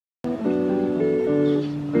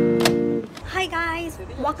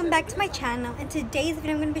guys, welcome back to my channel. In today's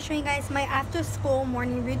video I'm going to be showing you guys my after school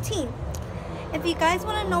morning routine. If you guys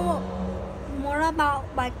want to know more about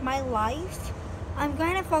like my life, I'm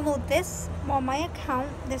going to follow this on my account.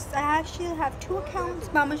 I actually have two accounts,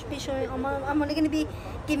 but I'm going to be showing I'm only going to be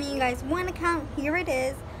giving you guys one account. Here it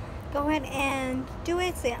is. Go ahead and do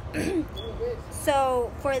it. So yeah.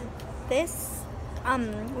 So for this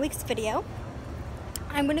week's video,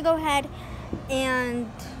 I'm going to go ahead and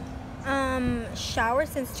shower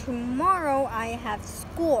since tomorrow I have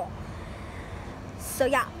school. So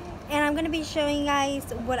yeah, and I'm gonna be showing you guys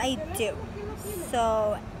what I do.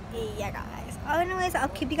 So yeah guys, anyways, I'll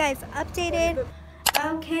keep you guys updated.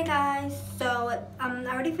 Okay guys, so I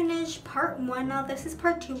already finished part 1. Now this is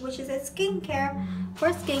part 2, which is a skincare. For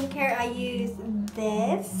skincare I use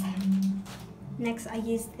this. Next I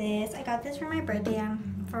use this. I got this for my birthday.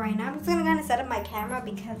 For right now I'm just gonna kind of set up my camera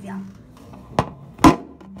because yeah.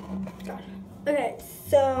 Okay,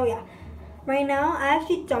 so yeah, right now I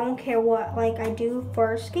actually don't care what like I do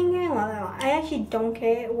for skincare and I actually don't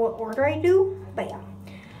care what order I do, but yeah,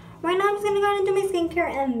 right now I'm just gonna go ahead and do my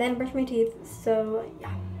skincare and then brush my teeth. So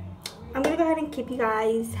yeah, I'm gonna go ahead and keep you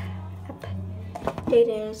guys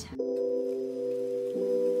updated.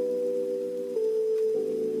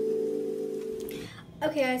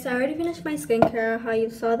 Okay guys, so I already finished my skincare, how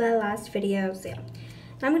you saw that last video. So yeah,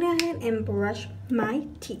 I'm gonna go ahead and brush my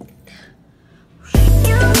teeth.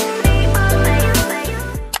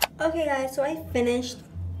 Okay guys, so I finished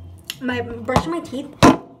my brushing my teeth.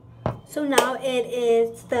 So now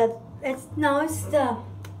it's the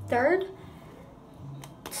third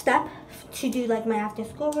step to do like my after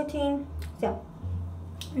school routine. So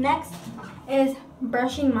next is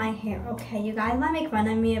brushing my hair. Okay, you guys might make fun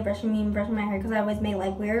of me of brushing my hair because I always make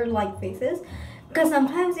like weird like faces because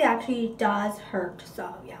sometimes it actually does hurt.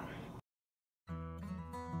 So yeah.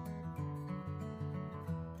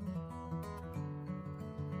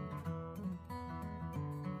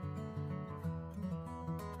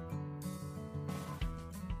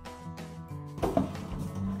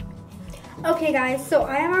 Okay guys, so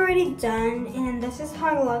I am already done and this is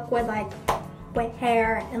how I look with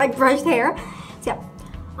hair and like brushed hair. So yeah,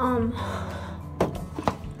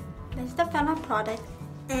 this is the final product.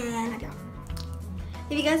 And yeah,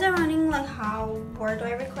 if you guys are wondering like where do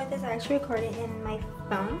I record this, I actually record it in my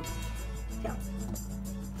phone. Yeah,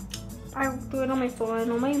 I do it on my phone. I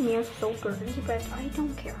know my mirror is so dirty, but I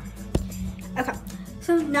don't care. Okay,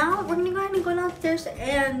 so now we're gonna go ahead and go downstairs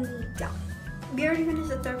and yeah. We already finished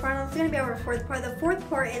the third part. It's gonna be our fourth part. The fourth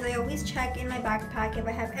part is I always check in my backpack if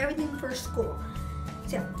I have everything for school.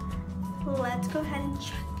 So yeah, let's go ahead and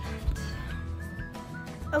check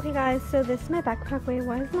that. Okay guys, so this is my backpack. Wait,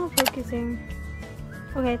 why is it not focusing?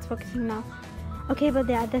 Okay, it's focusing now. Okay, but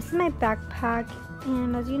yeah, this is my backpack,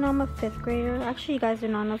 and as you know, I'm a 5th grader. Actually, you guys do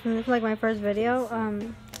not know since this is like my first video.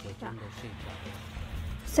 Yeah.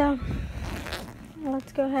 So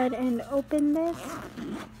let's go ahead and open this.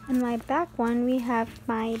 In my back one, we have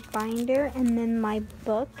my binder, and then my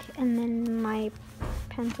book, and then my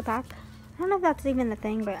pencil pack. I don't know if that's even the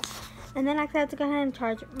thing, but and then I have to go ahead and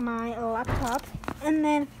charge my laptop. And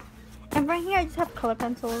then and right here I just have color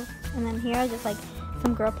pencils, and then here I just like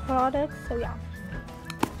some girl products. So yeah.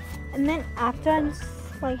 And then after I just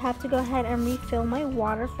like have to go ahead and refill my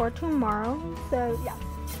water for tomorrow. So yeah,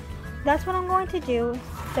 that's what I'm going to do.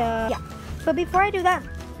 So yeah. But before I do that,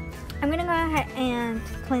 I'm gonna go ahead and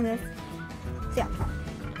clean this. So yeah.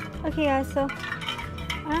 Okay guys, so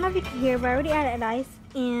I don't know if you can hear, but I already added ice.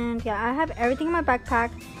 And yeah, I have everything in my backpack.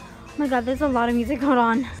 Oh my god, there's a lot of music going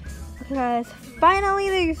on. Okay guys, finally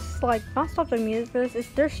they like not stop the music for this.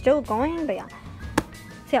 They're still going, but yeah.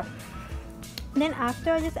 So yeah. And then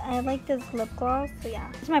after I just add like this lip gloss. So yeah,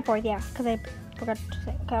 this is my 4th, yeah, because I forgot to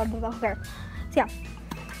say. Okay, I'll do that here. So yeah.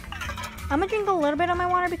 I'm gonna drink a little bit of my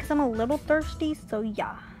water because I'm a little thirsty, so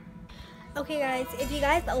yeah. Okay guys, if you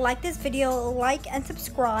guys like this video, like and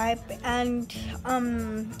subscribe, and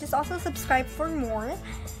just also subscribe for more.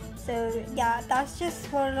 So yeah, that's just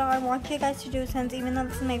what I want you guys to do, since even though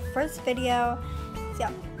this is my first video. So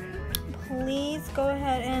yeah, please go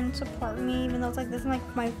ahead and support me, even though it's like this is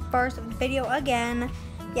like my first video again.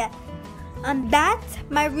 Yeah, that's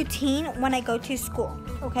my routine when I go to school.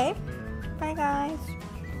 Okay, bye guys.